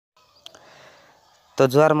तो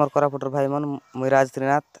जुआर मोर कोरापुटर भाई मन मुई राज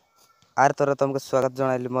त्रिनाथ आर तोरे तुमको स्वागत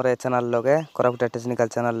जनाइली मोर ए चैनल लगे कोरापुटिया टेक्निकल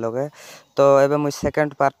चैनल लगे। तो एबे मुई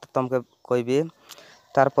सेकंड पार्ट तुमके कहबी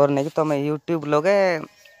तारपर नहीं कि तुम यूट्यूब लगे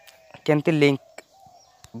केमती लिंक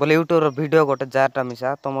बोले यूट्यूब वीडियो गोटे जारटा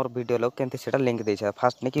मिसा तुम वीडियो लोग केमती सेटा लिंक देसा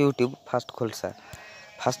फास्ट नहीं कि यूट्यूब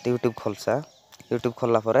फास्ट यूट्यूब खोलसा यूट्यूब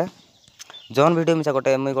खोलला परे जौन वीडियो मिसा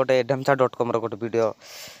गोटे मुई गोटे ढेमचा.com गोटे वीडियो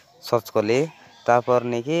सर्च कली तापर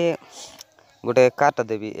नहीं कि गोटे कार्टा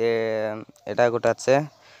देवी एटा गोटे अच्छे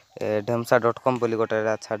ढेमचा.com बोली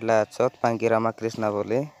गोटे छाड़ला अच्छत पांगी रामकृष्णा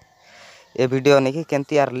बोली ए वीडियो नहीं कि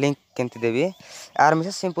केमती यार लिंक केमती देवी आर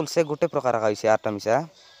मिसा सिंपल से गोटे प्रकार का आरटा मिसा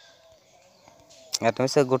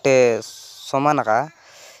गोटे समान का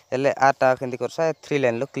हेले आरटा केमती करसा 3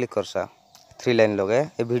 लाइन लो क्लिक करसा 3 लाइन लोगे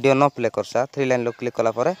ए वीडियो न प्ले करसा 3 लाइन लो क्लिक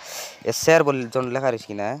कला परे ए शेयर बोली जोन लेखा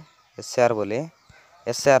रही ना ए शेयर बोली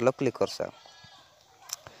ए शेयर लो क्लिक करसा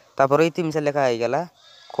तापर इति मिसा लेखा आई गला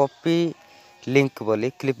कॉपी लिंक बोली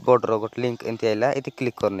क्लिपबोर्ड रो गोट लिंक एंती आइला इति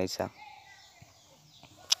क्लिक करनेसा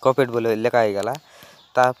कॉपीड बोली लेखा आई गला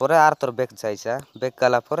तापर आर तोर बैक जाइसा बैक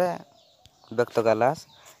गला परे बैक तो गलास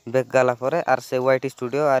बैक गला परे आर से वाइट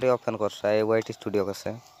स्टूडियो आर ओपन करसा ए वाइट स्टूडियो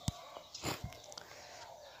कसे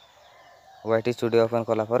वाइट स्टूडियो ओपन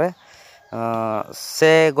कला परे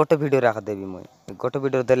से गोटे वीडियो राख देबी मुई गोटे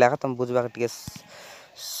वीडियो देला का तुम बुझबा के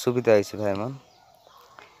सुविधा आइसी भाई मन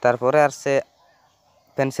तारपरे आर से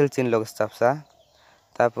पेंसिल चिन्ह लोग चापसा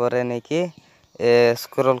तारपरे नहीं कि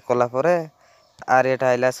स्क्रॉल कला परे आर एटा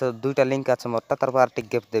आइला से दुईटा लिंक आछे मोरटा तारपर are tick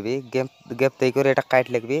gap Devi gap देई करे एटा काट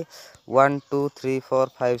लिखबी 1 2 3 4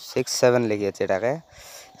 5 6 7 लिखि আছে এটাকে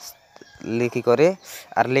लिखि करे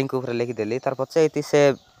आर लिंक ऊपर लिखि देली तारपर से इति से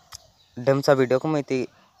ढेमचा वीडियो को मैं इति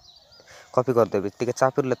कॉपी कर देबी टिके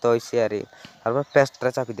चापिरले तो इसे आरी तारपर पेस्ट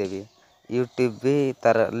रे चापी देबी यूट्यूब भी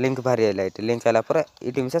तार लिंक भारी आइला इति लिंक आइला परे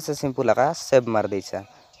इति मिसा से सिंपल लगा सेव मार देइसा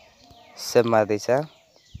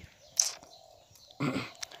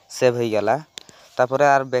सेव हो गला तापर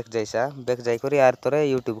आर बैक जाइसा बैक जाई करी आर तोरे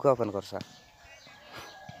यूट्यूब को ओपन करसा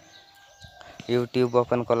यूट्यूब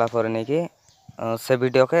ओपन कला परे नहीं कि से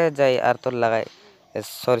वीडियो के जाई आर तोर लगाई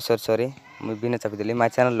सॉरी मुई बिना चापी देली माय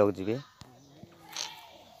चैनल लोग जीबी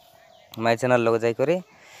माय चैनल लोग जाई करी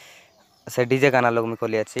से डीजे गाना लोग में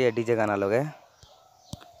खोली अच्छी डीजे गाना लोग है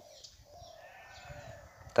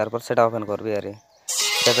तारपर सेटा ओपन करबी आरे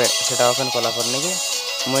सेटा ओपन कला पर नहीं कि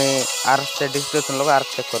मुई आर से डिस्क्रिप्शन लोग आर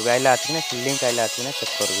चेक करबी आइला अछि ना लिंक आइला अछि ना चेक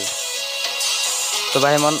करबी तो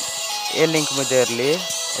भाई मन ए लिंक में देरली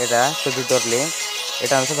एटा से वीडियो लिंक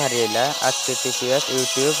एटा हमसे भारी आइला https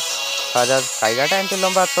यूट्यूब फादर फाइगाटा एंती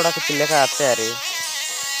लंबा चौड़ा के लेखा आछे आरे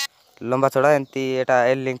लंबा चौड़ा एंती एटा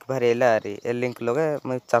ए लिंक भारी आइला आरे ए लिंक लोगे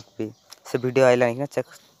मुई चापबी से वीडियो आइला नहीं ना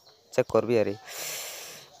चेक करबी अरे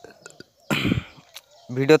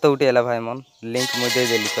वीडियो तो उठी आला भाई मन लिंक मुझे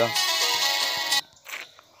देली तो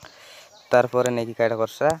तारपर नहीं कि काटा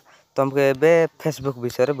करसा तुमको एबे फेसबुक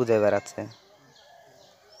विषय रे बुझाइबार আছে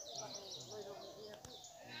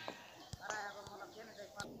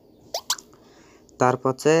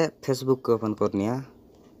तारपर से फेसबुक को ओपन करनिया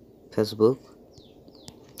फेसबुक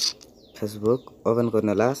ओपन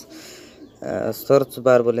करने लास सर्च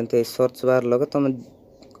बार बोलें तो सर्च बार लगे तुम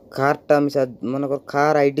खारटा मिसा मन कर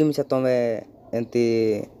खार आईडी मिसा तुम एंती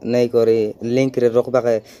नहीं करी लिंक रे रखबा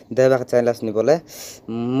के देबा के चाहलास नहीं बोले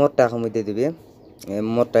मोरटा हम दे देबी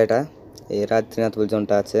मोरटा एटा ए राज त्रिनाथ बोल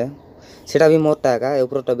जोनटा আছে सेटा भी मोरटा का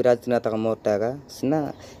ऊपरटा भी राज त्रिनाथ का मोरटा का सिना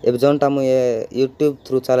ए जोनटा मु यूट्यूब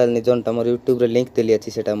थ्रू चैनल नि जोनटा मोर यूट्यूब रे लिंक देली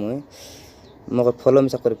अछि सेटा मु मको फॉलो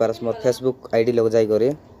मिसा करी पारस मोर फेसबुक आईडी लोग जाई करी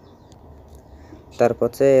तार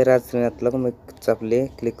पछे राज त्रिनाथ लोग मैं चापली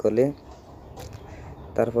क्लिक करली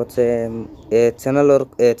तार पछे ए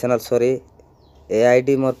चैनल सॉरी ए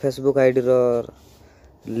आईडी मोर फेसबुक आईडी रो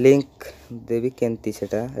लिंक देबी केमती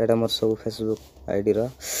सेटा एटा मोर सब फेसबुक आईडी रो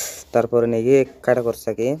तारपर नै कि काटा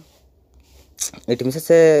करसा कि एटी मिसे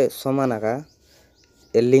से समान का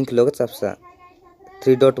ए लिंक लोग चापसा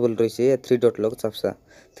 3 डॉट बोल रही है 3 डॉट लोग चापसा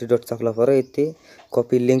 3 डॉट चापला पर इति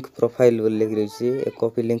कॉपी लिंक प्रोफाइल बोल लिख रही है ए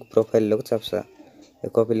कॉपी लिंक प्रोफाइल लोग चापसा ए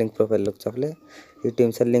कॉपी लिंक प्रोफाइल लोग चापले इति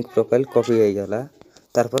मिसे लिंक प्रोफाइल कॉपी हो गला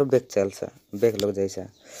तारपर बैक चलसा बैक लोग जाइसा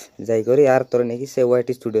जाई करी यार तोर नहीं कि से वाइट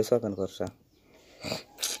स्टूडियो से ओपन करसा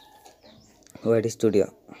वाइट स्टूडियो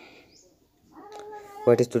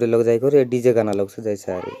लोग जाई करी डीजे गाना लोग से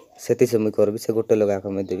जाइसा आरे सेति से मुई करबी से गोटे लगा के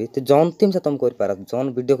मैं देबी तो जौन टीम से तुम कर पारस जौन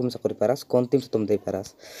वीडियो को से कर पारस कोन टीम से तुम दे पारस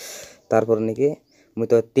तारपर नहीं कि मुई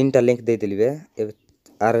तो 3टा link they Delhi bay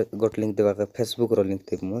are goat link देबा के फेसबुक रो लिंक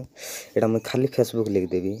देब मुई एटा मुई खाली फेसबुक लिख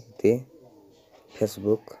देबी ते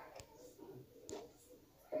फेसबुक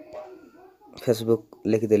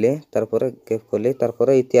लिख देली तारपर केप करली तारपर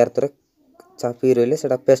इतिहार तोरे चापी रही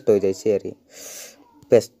से पेस्ट हो जाए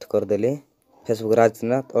पेस्ट करदेली फेसबुक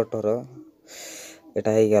राजनाथ 18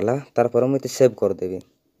 एटा हो गला तार पर मुझे सेव करदेवी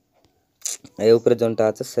ए ऊपर जोनटा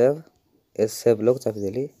अच्छे सेव ए सेव लोग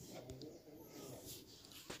चापीदेली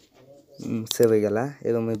सेव हो गला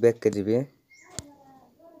एवं मुझे बैक के जीवी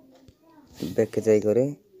बैक के जाई करे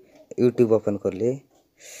यूट्यूब ओपन कर ली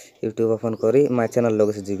यूट्यूब ओपन करी माय चैनल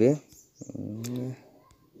लोग से जीवी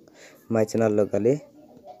माय चैनल लोग गाली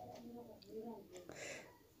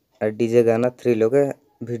और डीजे गाना 3 लोग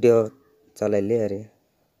वीडियो चलाइली अरे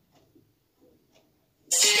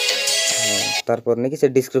तारपर नहीं कि से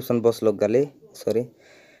डिस्क्रिप्शन बॉक्स लोग गाली सॉरी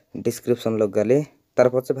डिस्क्रिप्शन लोग गाली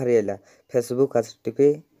तारपर से भारी आइला फेसबुक आज टीपी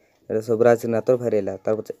एटा सब राजनाथ भारी आइला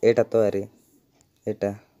तारपर से एटा तो अरे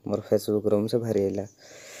एटा मोर फेसबुक रोम से भारी आइला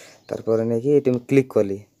तारपर नहीं कि तुम क्लिक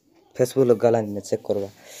कली फेसबुक लोग गाला नहीं चेक करवा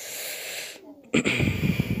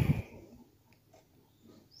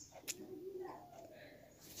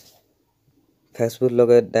फेसबुक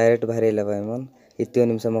लोग डायरेक्ट भारी आइला भाई मन इतने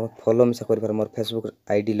निमिष मो फॉलो मिसा कर पार मोर फेसबुक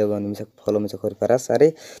आईडी लोग निमिष फॉलो मिसा कर पारा सारे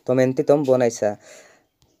तुम एंती तुम बनाइसा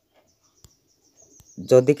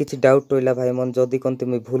जदि किसी डाउट रहा भाई मन जदि कौन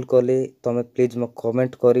मुझे भूल कली तुम प्लीज मो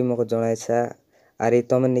कमेंट करी मो जनाइसा अरे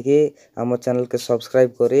तुम निकी आम चैनल के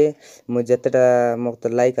सब्सक्राइब करी मुझे जितेटा मो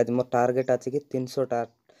लाइक आज मो टार्गेट अच्छे कि 300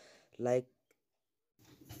 लाइक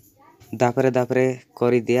दापरे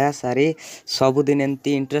करी दिया सारी सबुदिन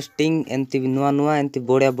एंती इंटरेस्टिंग एंती नुआ नुआ एंती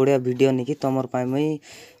बढ़िया बढ़िया वीडियो निकी तुमर पाई मुई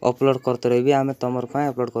अपलोड करते रही आम तुमर पाई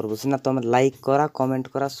अपलोड करबो सिना तुम लाइक करा कमेंट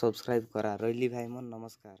करा सब्सक्राइब करा रही भाई मन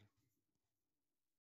नमस्कार।